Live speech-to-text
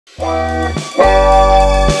Hey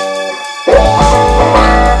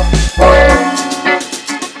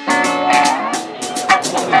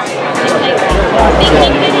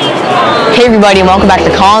everybody, and welcome back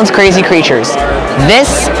to Colin's Crazy Creatures.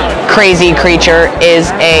 This crazy creature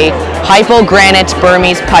is a hypogranate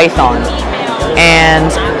Burmese python.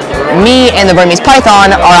 And me and the Burmese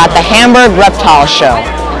python are at the Hamburg Reptile Show.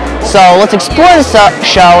 So let's explore the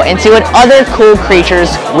show and see what other cool creatures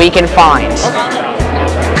we can find.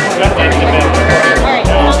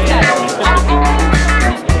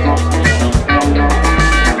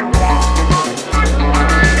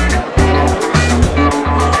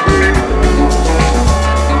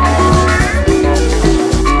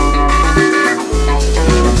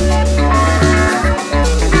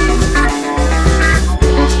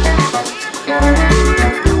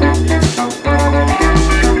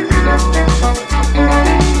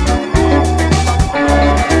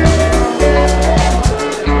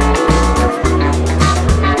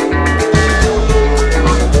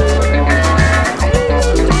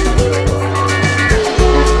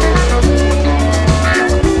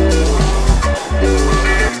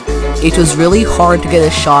 It was really hard to get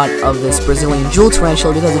a shot of this Brazilian jewel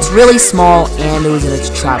tarantula because it's really small and it was in its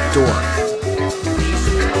trap door.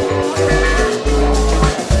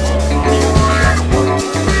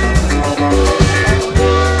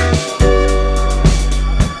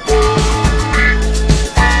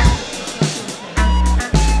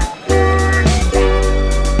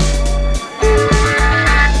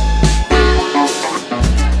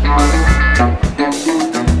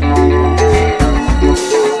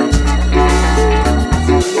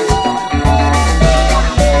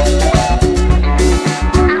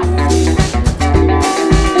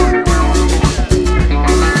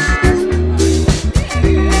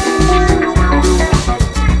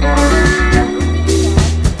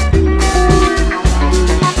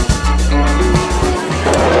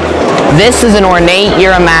 This is an ornate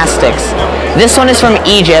Eurymastix. This one is from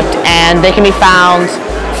Egypt, and they can be found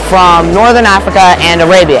from Northern Africa and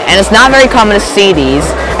Arabia. And it's not very common to see these,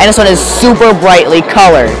 and this one is super brightly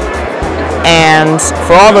colored. And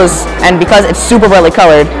because it's super brightly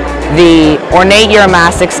colored, the ornate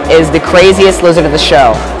Eurymastix is the craziest lizard of the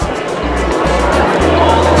show.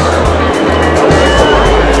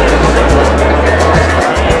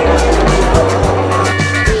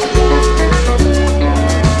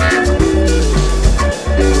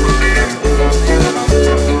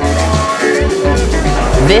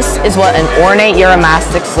 This is what an ornate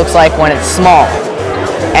Eurymastix looks like when it's small.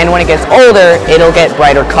 And when it gets older, it'll get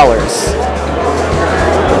brighter colors.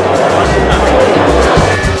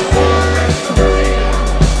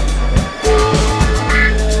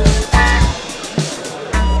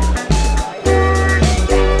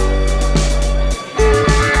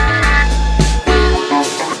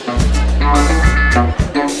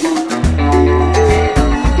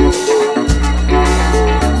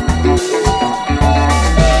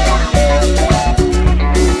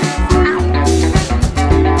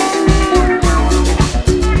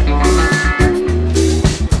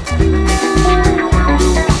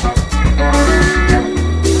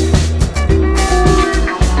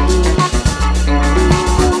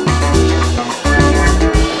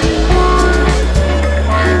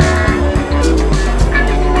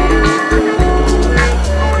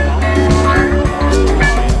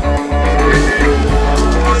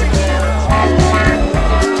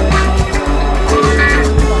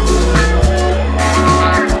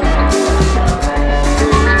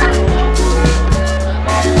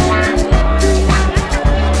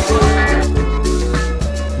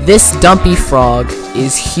 This dumpy frog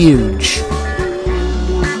is huge.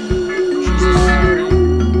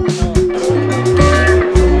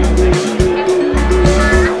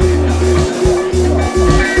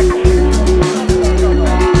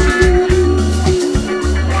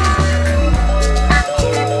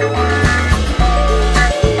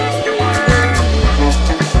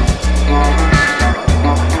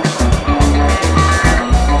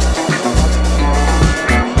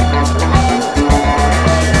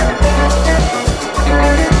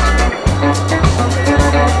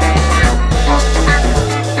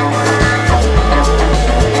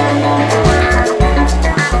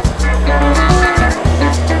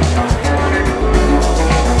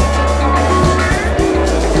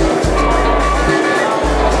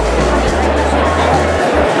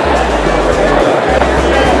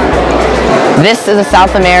 This is a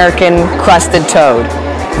South American crested toad.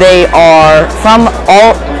 They are found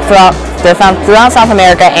throughout South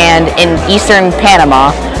America and in eastern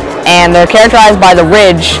Panama, and they're characterized by the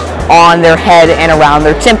ridge on their head and around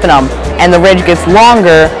their tympanum. And the ridge gets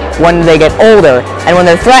longer when they get older, and when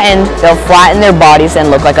they're threatened, they'll flatten their bodies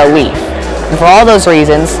and look like a leaf. And for all those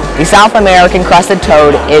reasons, the South American crested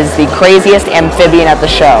toad is the craziest amphibian at the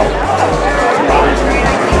show.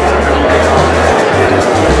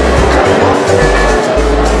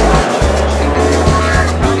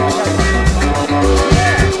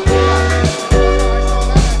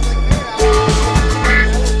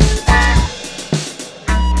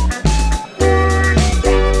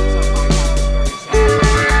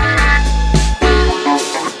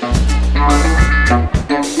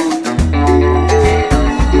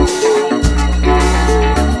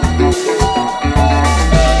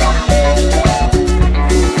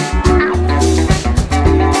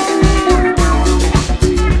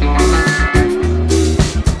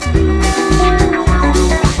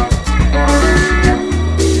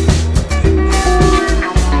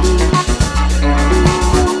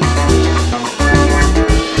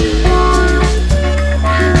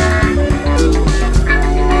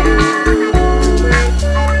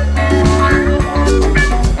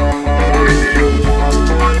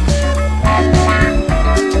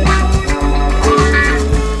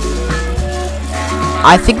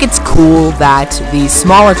 I think it's cool that the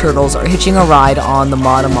smaller turtles are hitching a ride on the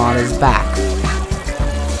Mata Mata's back.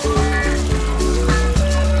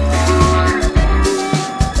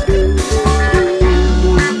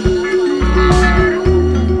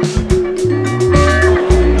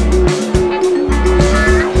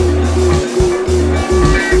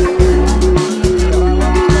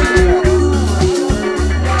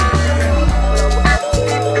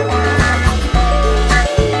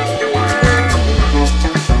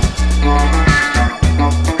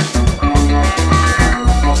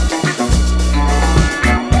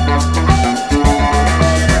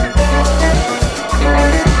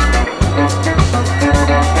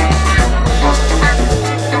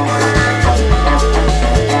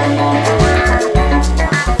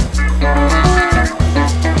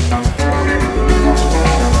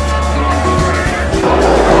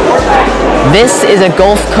 This is a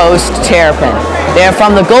Gulf Coast terrapin. They are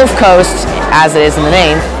from the Gulf Coast, as it is in the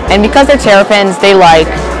name, and because they're terrapins, they like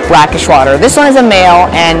brackish water. This one is a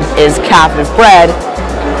male and is captive bred,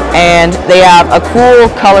 and they have a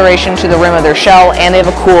cool coloration to the rim of their shell, and they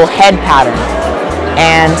have a cool head pattern.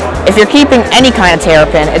 And if you're keeping any kind of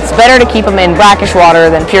terrapin, it's better to keep them in brackish water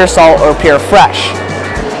than pure salt or pure fresh.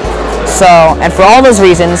 So, and for all those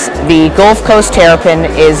reasons, the Gulf Coast terrapin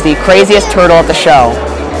is the craziest turtle at the show.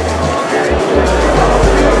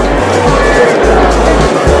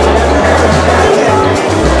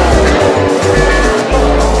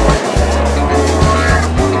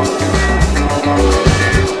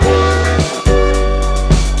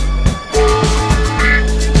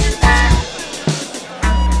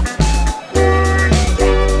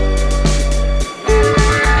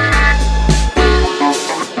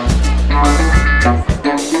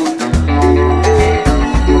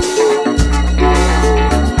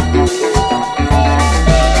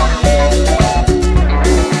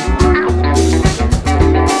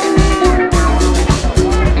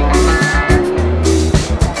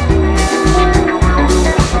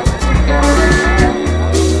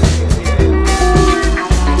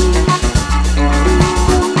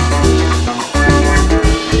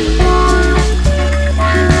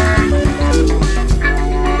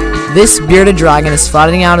 This bearded dragon is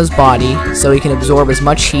flattening out his body so he can absorb as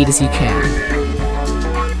much heat as he can.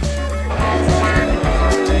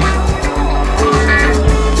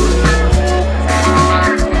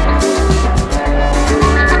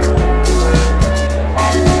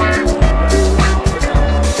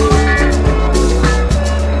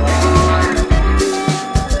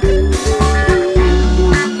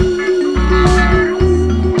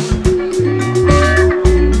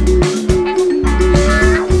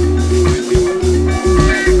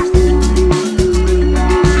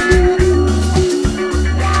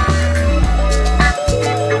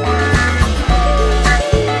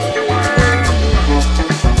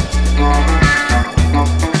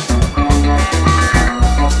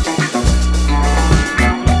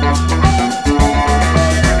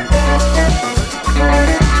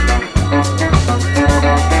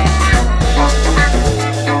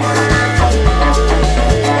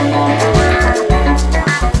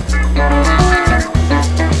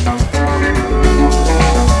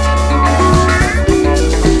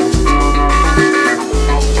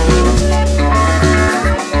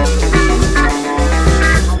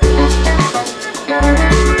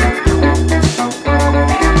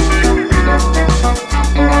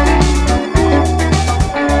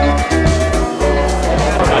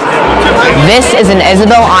 This is an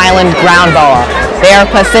Isabel Island ground boa. They are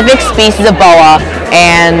a Pacific species of boa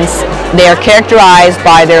and they are characterized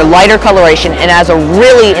by their lighter coloration and has a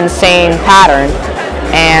really insane pattern.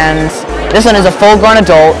 And this one is a full-grown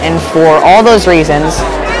adult, and for all those reasons,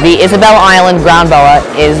 the Isabella Island ground boa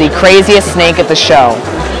is the craziest snake at the show.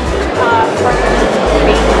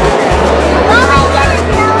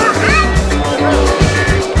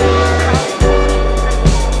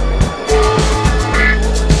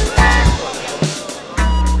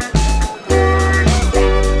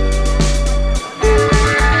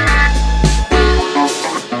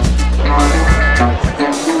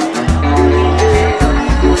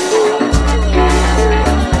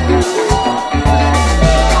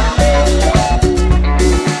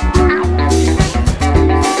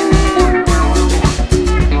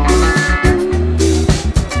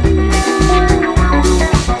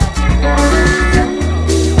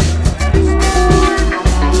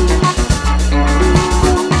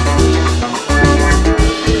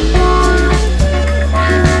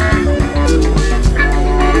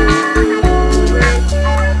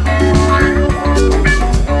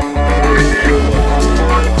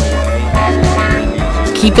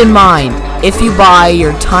 Keep in mind, if you buy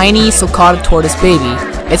your tiny sulcata tortoise baby,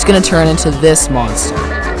 it's going to turn into this monster.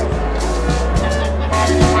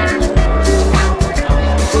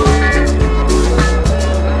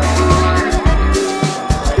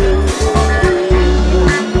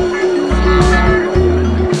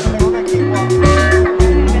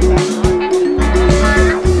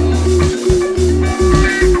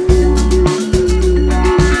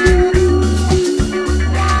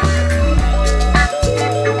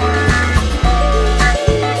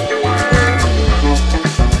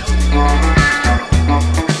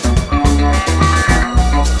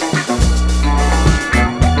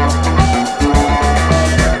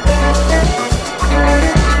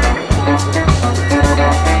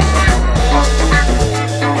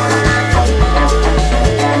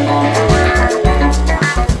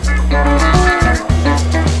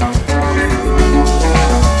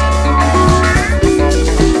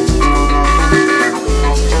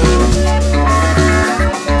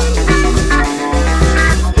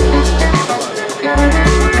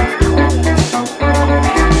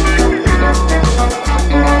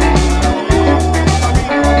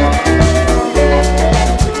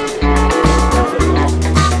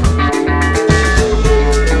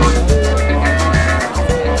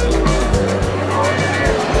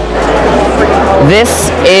 This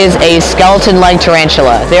is a skeleton leg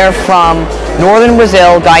tarantula. They're from northern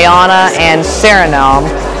Brazil, Guyana, and Suriname,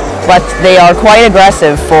 but they are quite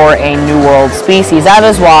aggressive for a New World species. That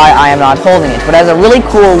is why I am not holding it. But it has a really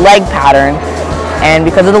cool leg pattern, and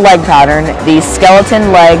because of the leg pattern, the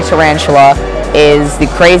skeleton leg tarantula is the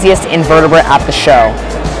craziest invertebrate at the show.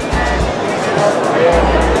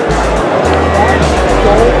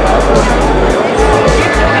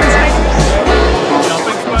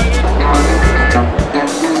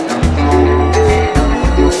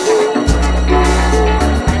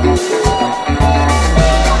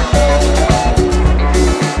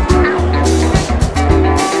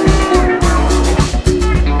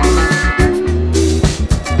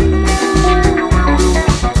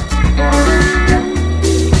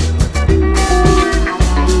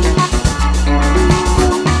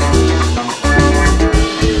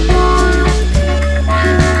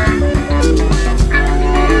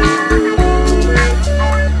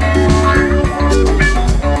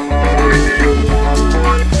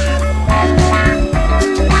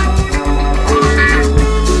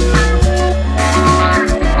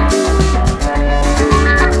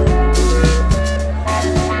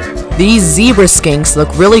 These zebra skinks look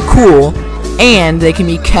really cool, and they can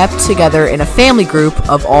be kept together in a family group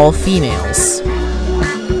of all females.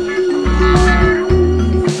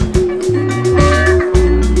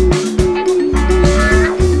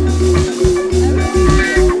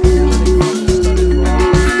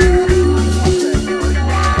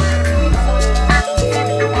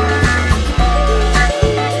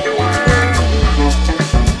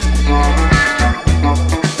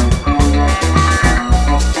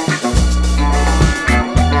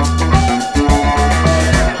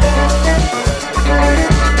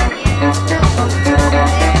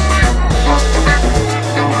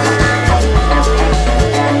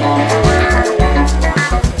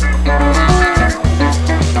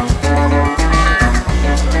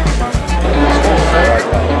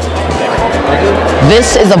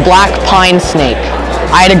 This is a black pine snake.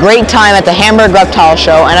 I had a great time at the Hamburg Reptile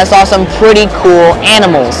Show, and I saw some pretty cool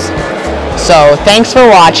animals. So thanks for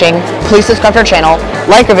watching. Please subscribe to our channel,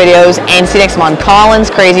 like our videos, and see you next time on Colin's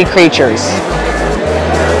Crazy Creatures.